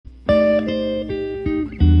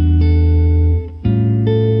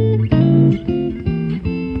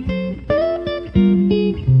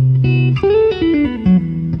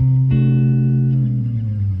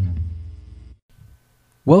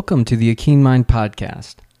Welcome to the A Keen Mind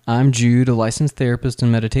podcast. I'm Jude, a licensed therapist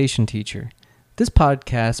and meditation teacher. This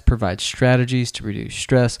podcast provides strategies to reduce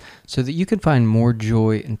stress so that you can find more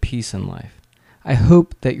joy and peace in life. I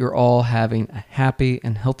hope that you're all having a happy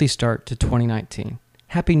and healthy start to 2019.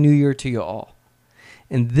 Happy New Year to you all.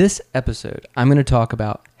 In this episode, I'm going to talk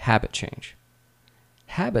about habit change.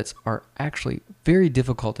 Habits are actually very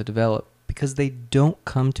difficult to develop because they don't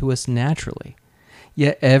come to us naturally.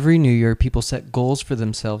 Yet every new year, people set goals for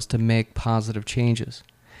themselves to make positive changes.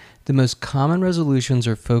 The most common resolutions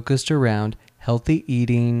are focused around healthy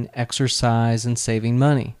eating, exercise, and saving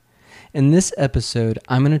money. In this episode,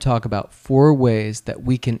 I'm going to talk about 4 ways that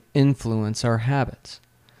we can influence our habits.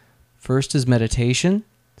 First is meditation.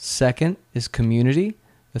 Second is community.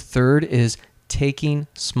 The third is taking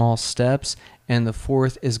small steps. And the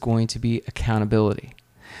fourth is going to be accountability.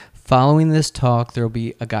 Following this talk, there will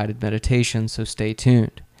be a guided meditation, so stay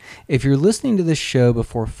tuned. If you're listening to this show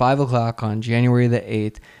before 5 o'clock on January the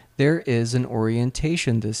 8th, there is an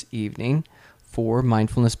orientation this evening for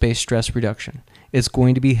mindfulness-based stress reduction. It's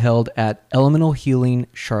going to be held at Elemental Healing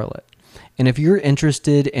Charlotte. And if you're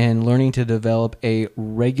interested in learning to develop a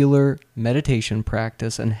regular meditation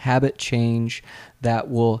practice and habit change that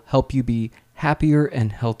will help you be happier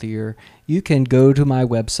and healthier, you can go to my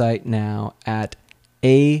website now at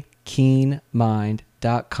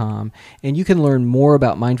akeenmind.com, and you can learn more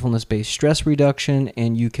about mindfulness-based stress reduction,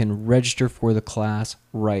 and you can register for the class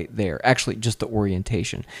right there. Actually, just the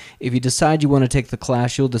orientation. If you decide you want to take the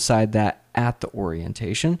class, you'll decide that at the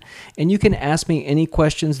orientation. And you can ask me any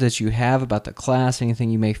questions that you have about the class, anything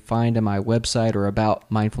you may find on my website or about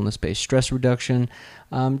mindfulness-based stress reduction.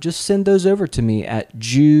 Just send those over to me at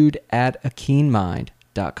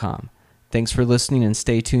jude@akeenmind.com. Thanks for listening, and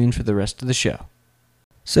stay tuned for the rest of the show.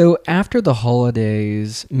 So after the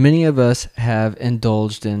holidays, many of us have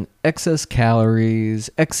indulged in excess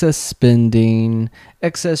calories, excess spending,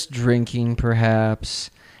 excess drinking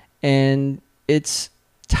perhaps, and it's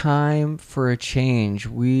time for a change.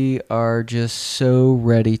 We are just so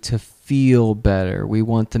ready to feel better. We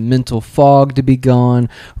want the mental fog to be gone.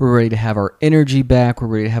 We're ready to have our energy back. We're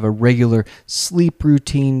ready to have a regular sleep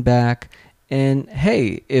routine back. And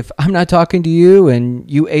hey, if I'm not talking to you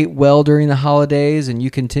and you ate well during the holidays and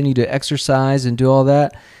you continue to exercise and do all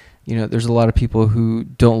that, there's a lot of people who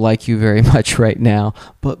don't like you very much right now,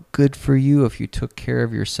 but good for you if you took care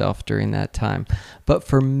of yourself during that time. But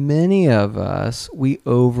for many of us, we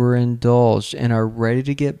overindulged and are ready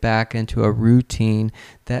to get back into a routine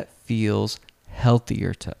that feels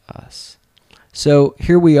healthier to us. So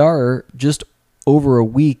here we are, just over a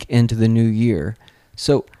week into the new year.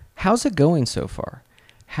 So how's it going so far?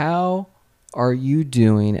 How are you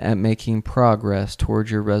doing at making progress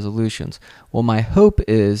towards your resolutions? Well, my hope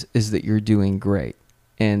is that you're doing great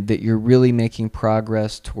and that you're really making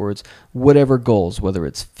progress towards whatever goals, whether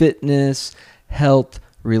it's fitness, health,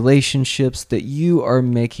 relationships, that you are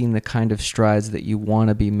making the kind of strides that you want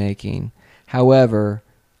to be making. However,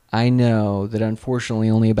 I know that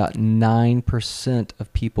unfortunately only about 9%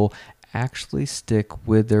 of people actually stick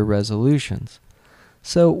with their resolutions.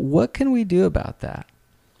 So what can we do about that?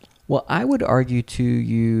 Well, I would argue to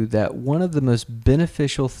you that one of the most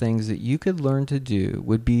beneficial things that you could learn to do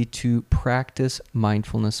would be to practice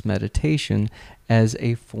mindfulness meditation as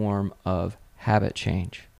a form of habit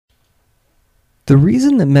change. The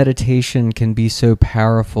reason that meditation can be so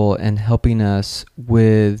powerful in helping us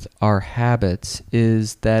with our habits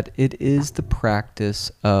is that it is the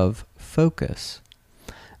practice of focus.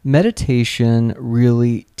 Meditation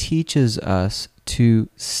really teaches us to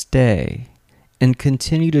stay and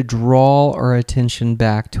continue to draw our attention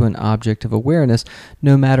back to an object of awareness,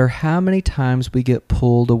 no matter how many times we get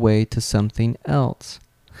pulled away to something else.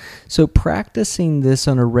 So practicing this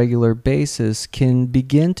on a regular basis can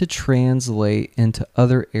begin to translate into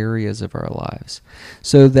other areas of our lives,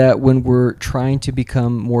 so that when we're trying to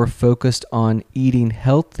become more focused on eating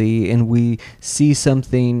healthy and we see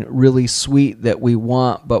something really sweet that we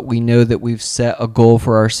want, but we know that we've set a goal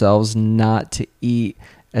for ourselves not to eat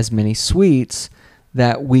as many sweets,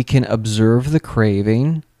 that we can observe the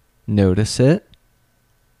craving, notice it,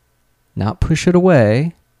 not push it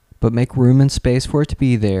away, but make room and space for it to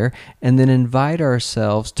be there, and then invite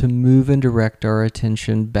ourselves to move and direct our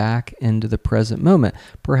attention back into the present moment,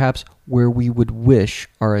 perhaps where we would wish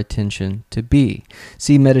our attention to be.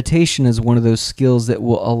 See, meditation is one of those skills that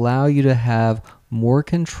will allow you to have more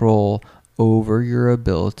control over your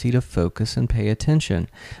ability to focus and pay attention.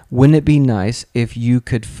 Wouldn't it be nice if you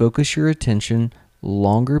could focus your attention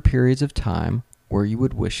longer periods of time where you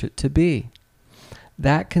would wish it to be?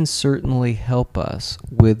 That can certainly help us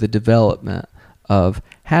with the development of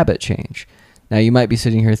habit change. Now, you might be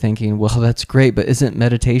sitting here thinking, well, that's great, but isn't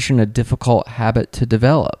meditation a difficult habit to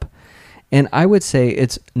develop? And I would say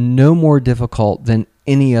it's no more difficult than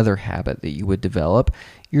any other habit that you would develop.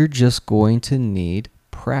 You're just going to need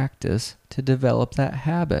practice to develop that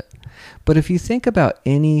habit. But if you think about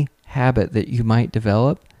any habit that you might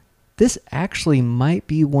develop, this actually might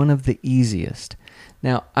be one of the easiest.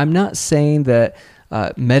 Now, I'm not saying that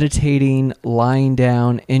meditating, lying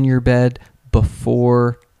down in your bed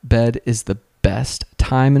before bed is the best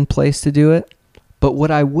time and place to do it. But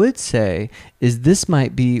what I would say is this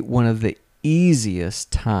might be one of the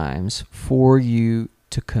easiest times for you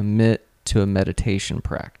to commit to a meditation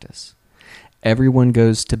practice. Everyone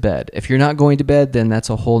goes to bed. If you're not going to bed, then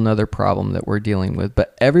that's a whole nother problem that we're dealing with.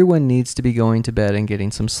 But everyone needs to be going to bed and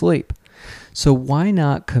getting some sleep. So why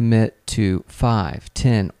not commit to 5,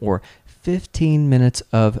 10, or 15 minutes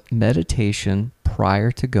of meditation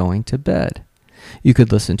prior to going to bed? You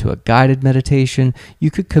could listen to a guided meditation. You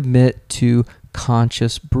could commit to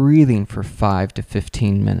conscious breathing for 5 to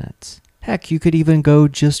 15 minutes. Heck, you could even go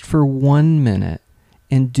just for 1 minute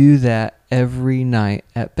and do that every night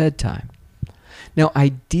at bedtime. Now,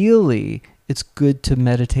 ideally, it's good to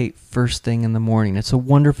meditate first thing in the morning. It's a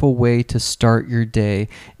wonderful way to start your day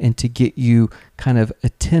and to get you kind of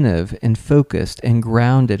attentive and focused and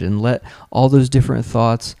grounded and let all those different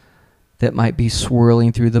thoughts that might be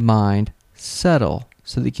swirling through the mind settle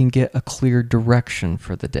so that you can get a clear direction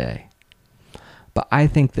for the day. But I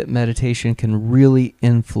think that meditation can really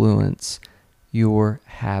influence your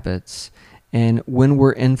habits. And when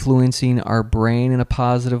we're influencing our brain in a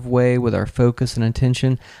positive way with our focus and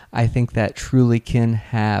attention, I think that truly can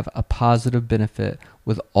have a positive benefit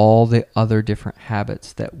with all the other different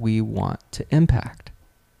habits that we want to impact.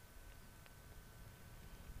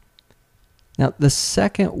 Now, the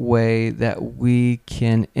second way that we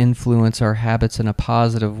can influence our habits in a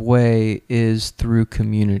positive way is through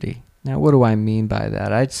community. Now, what do I mean by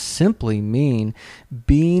that? I simply mean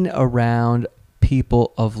being around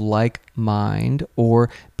people of like mind, or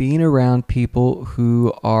being around people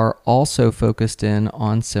who are also focused in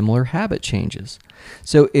on similar habit changes.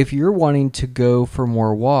 So if you're wanting to go for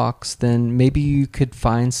more walks, then maybe you could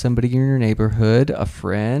find somebody in your neighborhood, a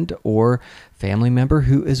friend or family member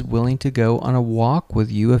who is willing to go on a walk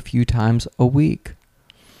with you a few times a week.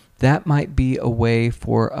 That might be a way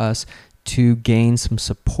for us to gain some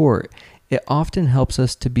support. It often helps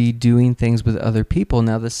us to be doing things with other people.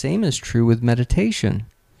 Now, the same is true with meditation.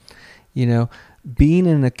 You know, being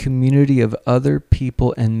in a community of other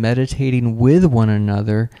people and meditating with one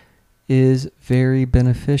another is very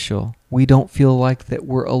beneficial. We don't feel like that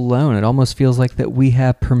we're alone. It almost feels like that we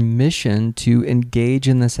have permission to engage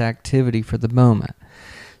in this activity for the moment.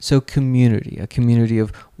 So community, a community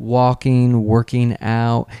of walking, working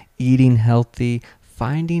out, eating healthy,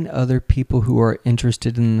 finding other people who are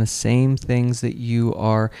interested in the same things that you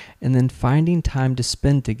are, and then finding time to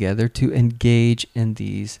spend together to engage in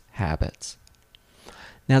these habits.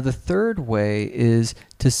 Now, the third way is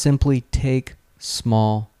to simply take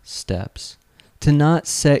small steps. To not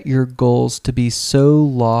set your goals to be so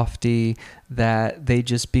lofty that they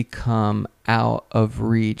just become out of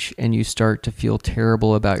reach and you start to feel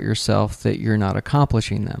terrible about yourself that you're not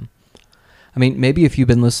accomplishing them. I mean, maybe if you've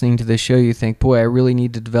been listening to this show, you think, boy, I really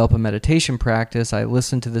need to develop a meditation practice. I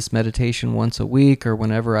listen to this meditation once a week or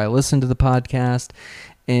whenever I listen to the podcast,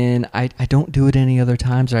 and I don't do it any other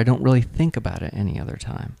times, or I don't really think about it any other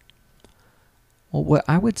time. Well, what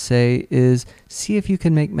I would say is see if you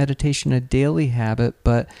can make meditation a daily habit,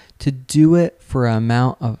 but to do it for an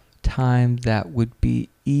amount of time that would be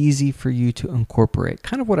easy for you to incorporate.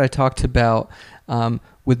 Kind of what I talked about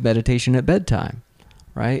with meditation at bedtime,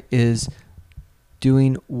 right, is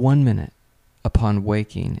doing 1 minute upon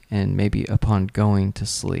waking and maybe upon going to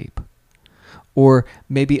sleep. Or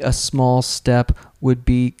maybe a small step would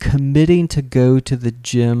be committing to go to the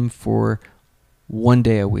gym for 1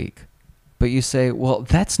 day a week. But you say, well,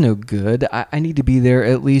 that's no good. I need to be there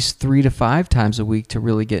at least 3 to 5 times a week to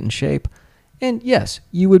really get in shape. And yes,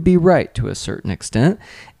 you would be right to a certain extent.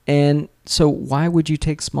 And so why would you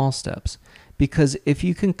take small steps? Because if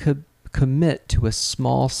you can commit to a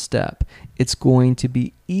small step, it's going to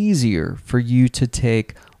be easier for you to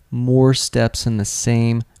take more steps in the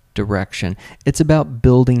same direction. It's about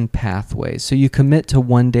building pathways. So you commit to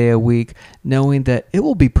 1 day a week, knowing that it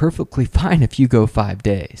will be perfectly fine if you go 5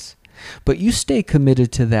 days. But you stay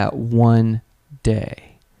committed to that 1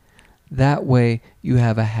 day. That way you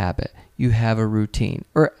have a habit, you have a routine.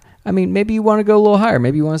 Or, I mean, maybe you want to go a little higher.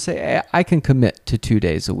 Maybe you want to say, hey, I can commit to 2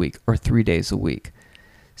 days a week or 3 days a week.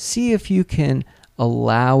 See if you can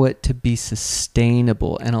allow it to be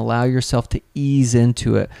sustainable and allow yourself to ease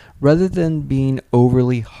into it rather than being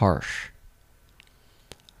overly harsh.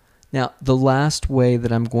 Now, the last way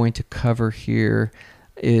that I'm going to cover here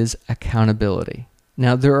is accountability.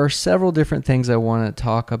 Now, there are several different things I want to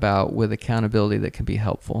talk about with accountability that can be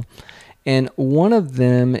helpful. And one of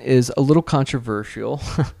them is a little controversial,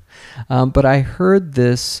 but I heard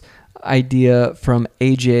this idea from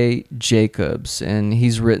A.J. Jacobs, and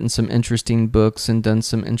he's written some interesting books and done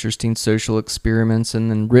some interesting social experiments and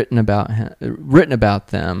then written about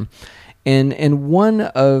them. And in one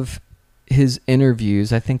of his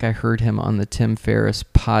interviews, I think I heard him on the Tim Ferriss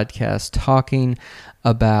podcast talking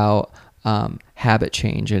about habit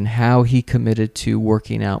change and how he committed to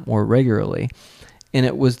working out more regularly. And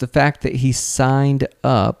it was the fact that he signed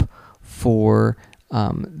up for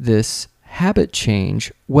this habit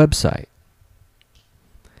change website.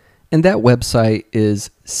 And that website is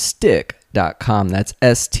stickk.com. That's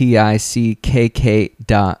STICKK.com.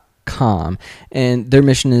 And their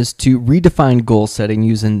mission is to redefine goal setting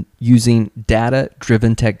using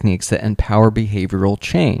data-driven techniques that empower behavioral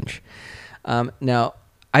change. Now,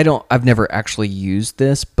 I've never actually used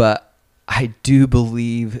this, but I do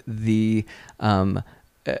believe the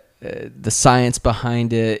science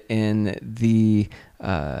behind it and the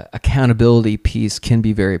accountability piece can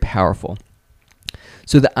be very powerful.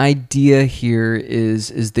 So the idea here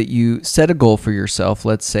is that you set a goal for yourself,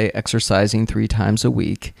 let's say exercising 3 times a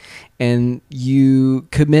week, and you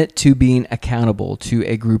commit to being accountable to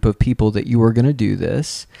a group of people that you are going to do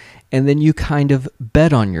this, and then you kind of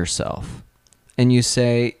bet on yourself. And you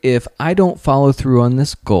say, if I don't follow through on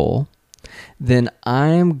this goal, then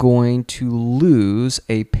I'm going to lose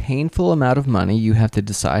a painful amount of money. You have to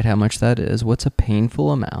decide how much that is. What's a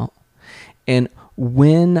painful amount? And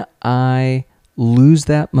when I lose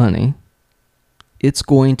that money, it's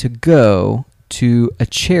going to go to a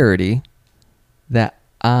charity that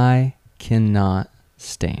I cannot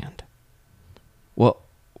stand. Well,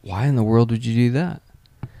 why in the world would you do that?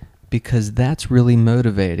 Because that's really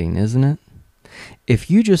motivating, isn't it? If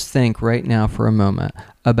you just think right now for a moment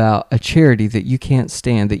about a charity that you can't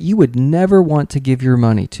stand, that you would never want to give your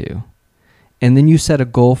money to, and then you set a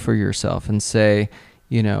goal for yourself and say,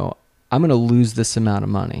 I'm going to lose this amount of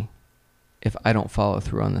money if I don't follow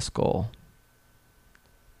through on this goal.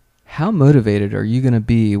 How motivated are you going to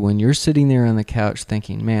be when you're sitting there on the couch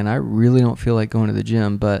thinking, man, I really don't feel like going to the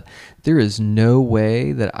gym, but there is no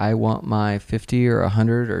way that I want my $50 or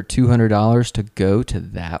 $100 or $200 to go to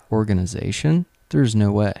that organization? There's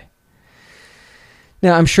no way.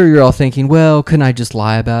 Now, I'm sure you're all thinking, well, couldn't I just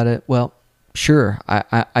lie about it? Well, sure,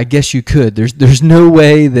 I guess you could. There's no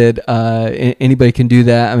way that anybody can do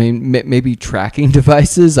that. I mean, maybe tracking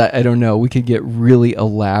devices. I don't know. We could get really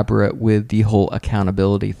elaborate with the whole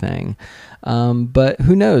accountability thing. But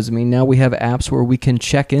who knows? I mean, now we have apps where we can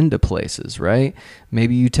check into places, right?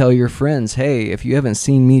 Maybe you tell your friends, hey, if you haven't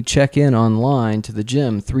seen me check in online to the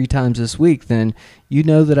gym 3 times this week, then you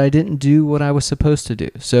know that I didn't do what I was supposed to do.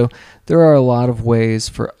 So there are a lot of ways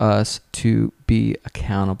for us to be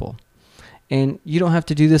accountable. And you don't have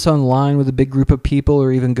to do this online with a big group of people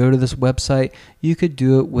or even go to this website. You could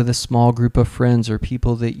do it with a small group of friends or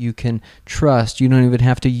people that you can trust. You don't even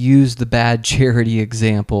have to use the bad charity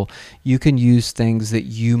example. You can use things that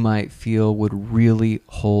you might feel would really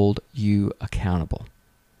hold you accountable.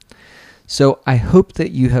 So I hope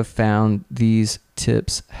that you have found these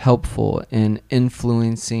tips helpful in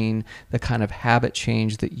influencing the kind of habit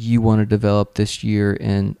change that you want to develop this year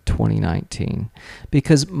in 2019.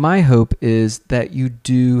 Because my hope is that you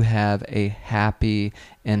do have a happy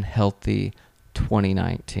and healthy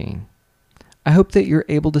 2019. I hope that you're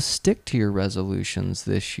able to stick to your resolutions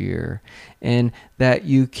this year and that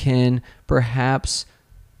you can perhaps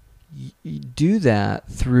do that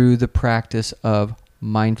through the practice of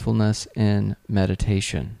mindfulness and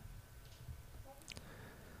meditation.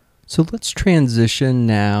 So let's transition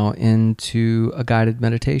now into a guided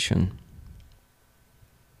meditation.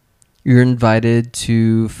 You're invited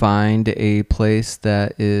to find a place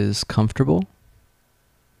that is comfortable,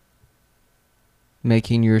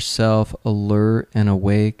 making yourself alert and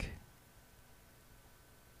awake,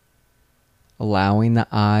 allowing the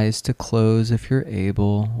eyes to close if you're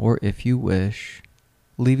able or if you wish,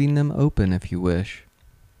 leaving them open if you wish.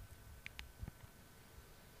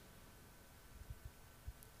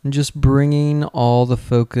 And just bringing all the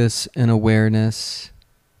focus and awareness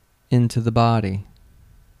into the body.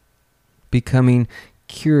 Becoming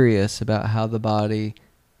curious about how the body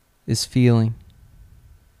is feeling.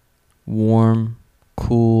 Warm,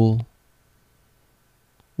 cool.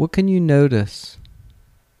 What can you notice?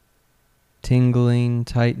 Tingling,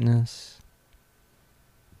 tightness.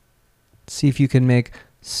 See if you can make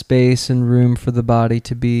space and room for the body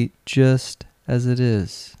to be just as it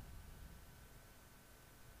is.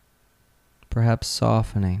 Perhaps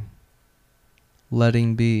softening,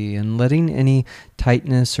 letting be, and letting any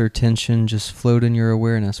tightness or tension just float in your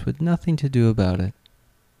awareness with nothing to do about it.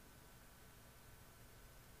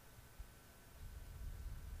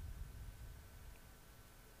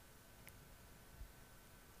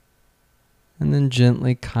 And then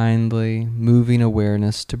gently, kindly moving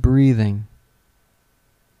awareness to breathing.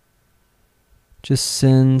 Just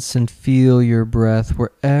sense and feel your breath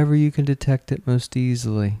wherever you can detect it most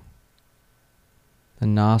easily. The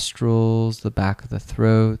nostrils, the back of the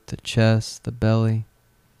throat, the chest, the belly.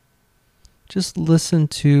 Just listen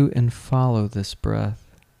to and follow this breath.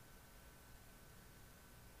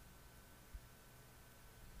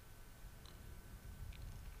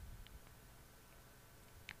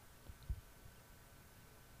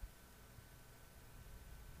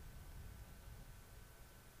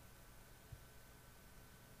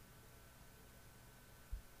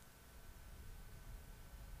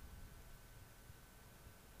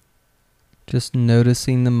 Just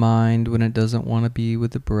noticing the mind when it doesn't want to be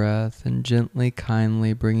with the breath, and gently,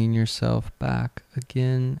 kindly bringing yourself back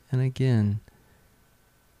again and again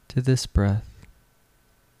to this breath.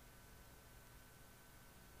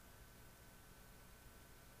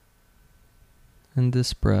 And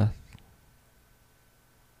this breath.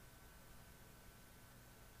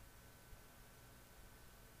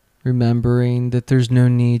 Remembering that there's no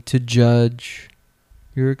need to judge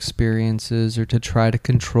your experiences or to try to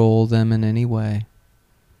control them in any way.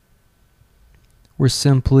 We're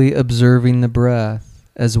simply observing the breath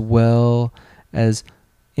as well as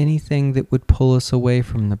anything that would pull us away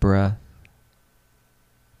from the breath.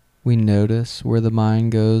 We notice where the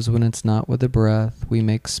mind goes when it's not with the breath. We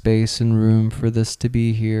make space and room for this to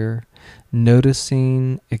be here,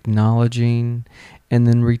 noticing, acknowledging, and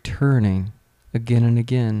then returning again and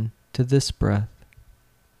again to this breath.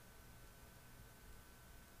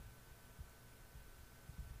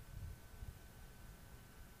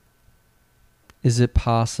 Is it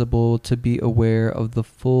possible to be aware of the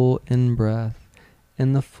full in-breath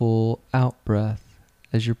and the full out-breath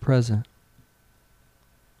as you're present?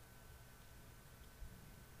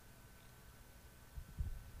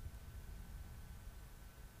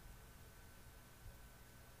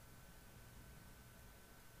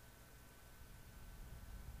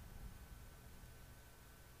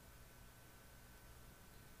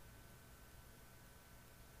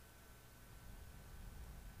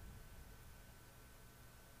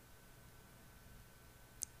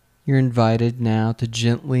 You're invited now to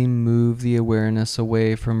gently move the awareness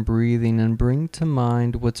away from breathing and bring to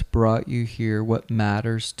mind what's brought you here, what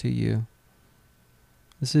matters to you.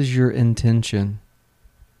 This is your intention.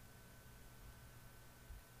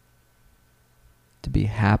 To be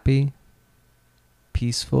happy,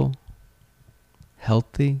 peaceful,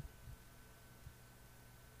 healthy,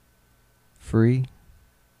 free.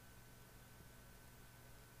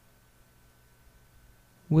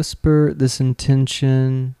 Whisper this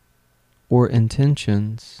intention or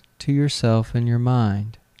intentions to yourself in your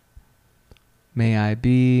mind. May I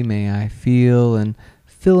be, may I feel, and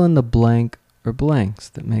fill in the blank or blanks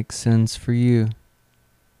that make sense for you.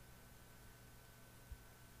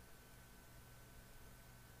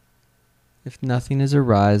 If nothing is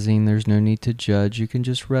arising, there's no need to judge. You can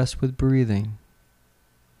just rest with breathing.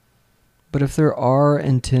 But if there are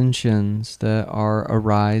intentions that are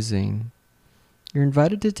arising, you're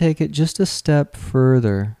invited to take it just a step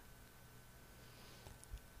further,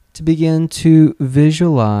 to begin to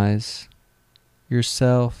visualize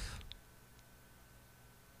yourself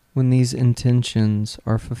when these intentions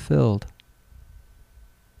are fulfilled.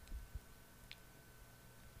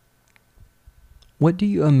 What do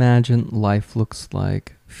you imagine life looks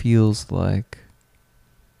like, feels like?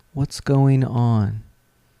 What's going on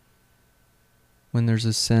when there's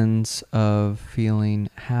a sense of feeling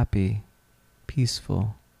happy,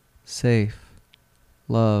 peaceful, safe,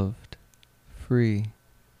 loved, free?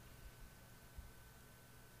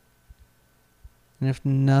 And if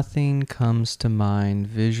nothing comes to mind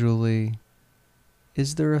visually,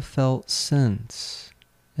 is there a felt sense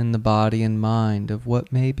in the body and mind of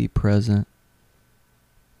what may be present?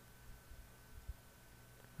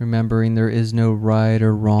 Remembering there is no right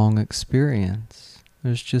or wrong experience.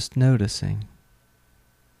 There's just noticing.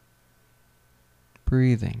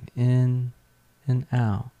 Breathing in and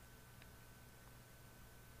out.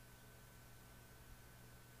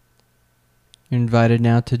 You're invited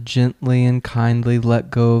now to gently and kindly let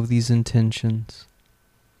go of these intentions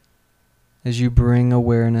as you bring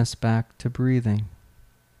awareness back to breathing.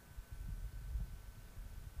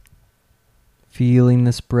 Feeling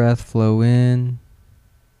this breath flow in,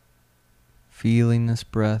 feeling this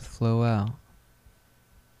breath flow out.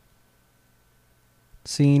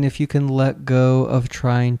 Seeing if you can let go of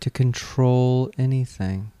trying to control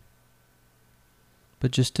anything, but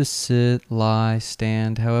just to sit, lie,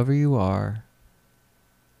 stand, however you are,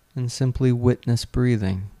 and simply witness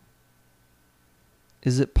breathing.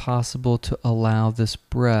 Is it possible to allow this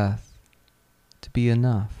breath to be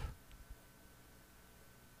enough?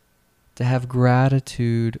 To have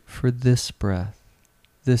gratitude for this breath,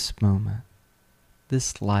 this moment,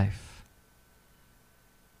 this life,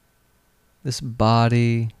 this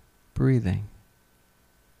body breathing.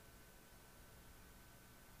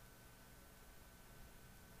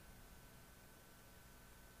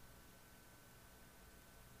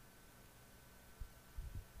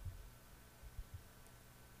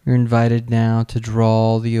 You're invited now to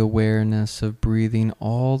draw the awareness of breathing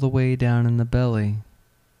all the way down in the belly,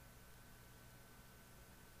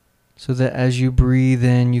 so that as you breathe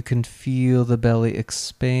in, you can feel the belly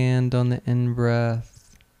expand on the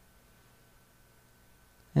in-breath,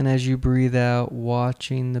 and as you breathe out,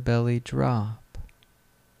 watching the belly drop.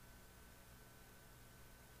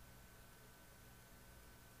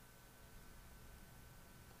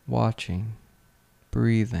 Watching,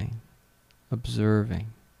 breathing, observing.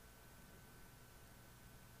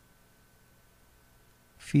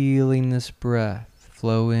 Feeling this breath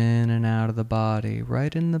flow in and out of the body,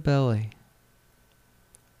 right in the belly.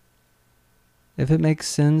 If it makes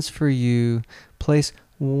sense for you, place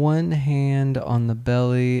one hand on the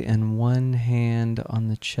belly and one hand on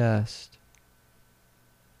the chest.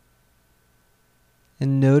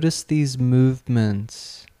 And notice these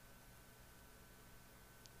movements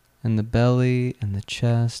in the belly and the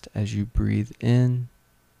chest as you breathe in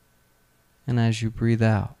and as you breathe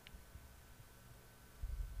out.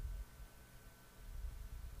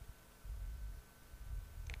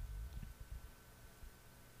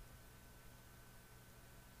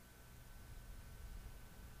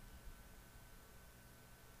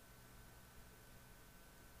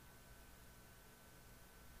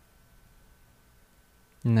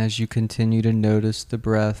 And as you continue to notice the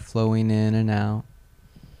breath flowing in and out,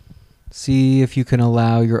 see if you can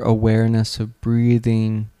allow your awareness of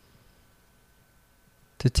breathing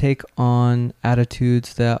to take on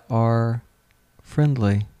attitudes that are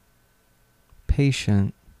friendly,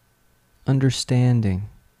 patient, understanding.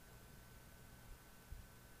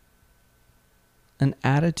 An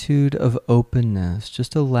attitude of openness,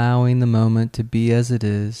 just allowing the moment to be as it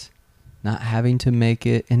is, not having to make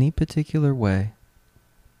it any particular way.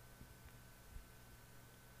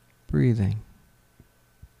 Breathing,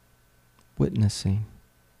 witnessing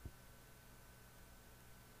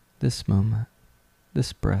this moment,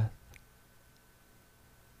 this breath.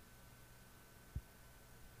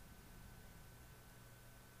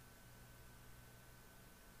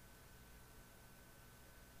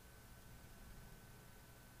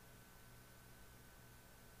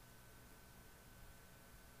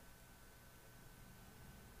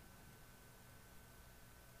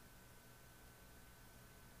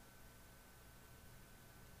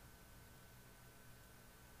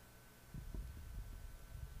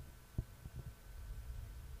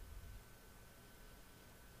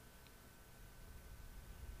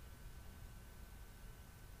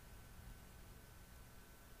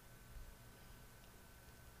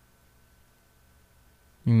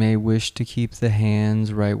 You may wish to keep the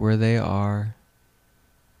hands right where they are,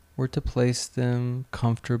 or to place them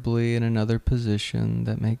comfortably in another position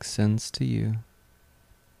that makes sense to you.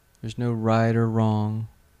 There's no right or wrong,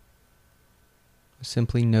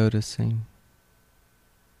 simply noticing.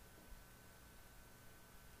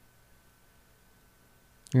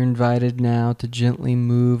 You're invited now to gently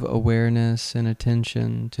move awareness and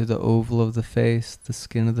attention to the oval of the face, the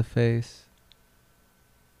skin of the face.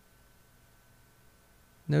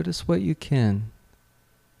 Notice what you can.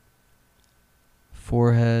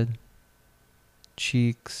 Forehead,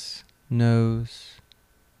 cheeks, nose,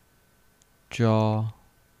 jaw.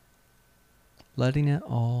 Letting it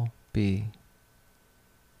all be.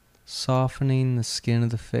 Softening the skin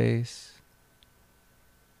of the face.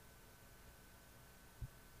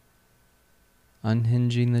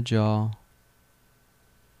 Unhinging the jaw.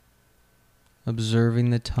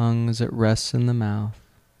 Observing the tongue as it rests in the mouth.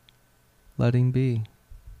 Letting be.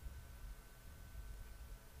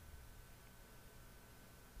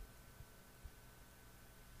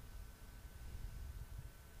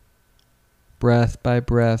 Breath by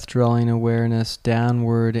breath, drawing awareness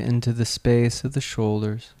downward into the space of the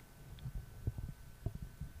shoulders.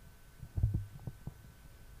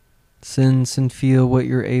 Sense and feel what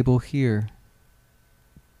you're able here.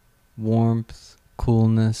 warmth,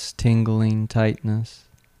 coolness, tingling, tightness.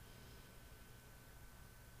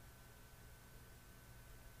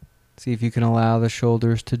 See if you can allow the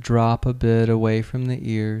shoulders to drop a bit away from the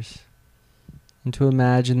ears and to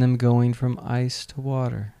imagine them going from ice to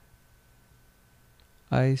water.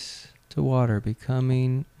 Ice to water,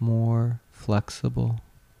 becoming more flexible.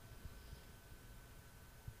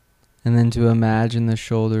 And then to imagine the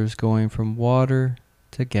shoulders going from water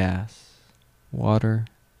to gas, water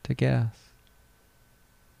to gas.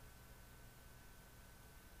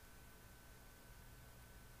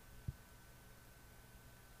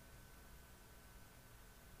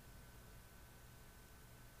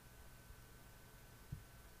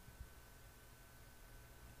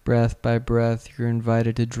 Breath by breath, you're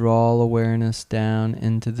invited to draw awareness down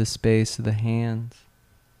into the space of the hands.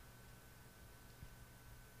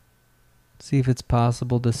 See if it's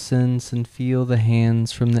possible to sense and feel the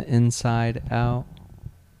hands from the inside out.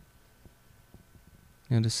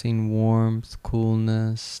 Noticing warmth,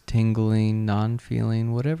 coolness, tingling,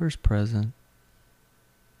 non-feeling, whatever's present.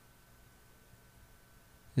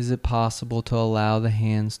 Is it possible to allow the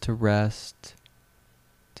hands to rest,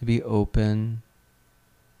 to be open,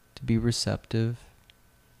 to be receptive?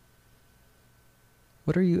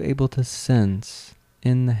 What are you able to sense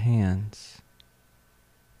in the hands?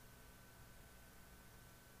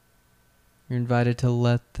 You're invited to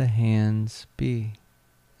let the hands be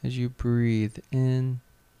as you breathe in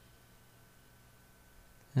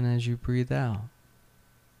and as you breathe out.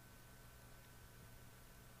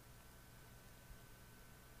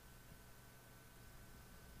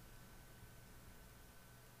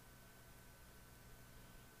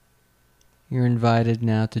 You're invited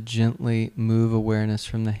now to gently move awareness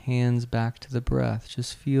from the hands back to the breath.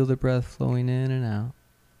 Just feel the breath flowing in and out.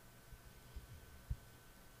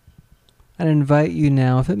 I'd invite you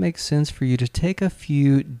now, if it makes sense for you, to take a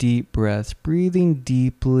few deep breaths, breathing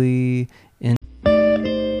deeply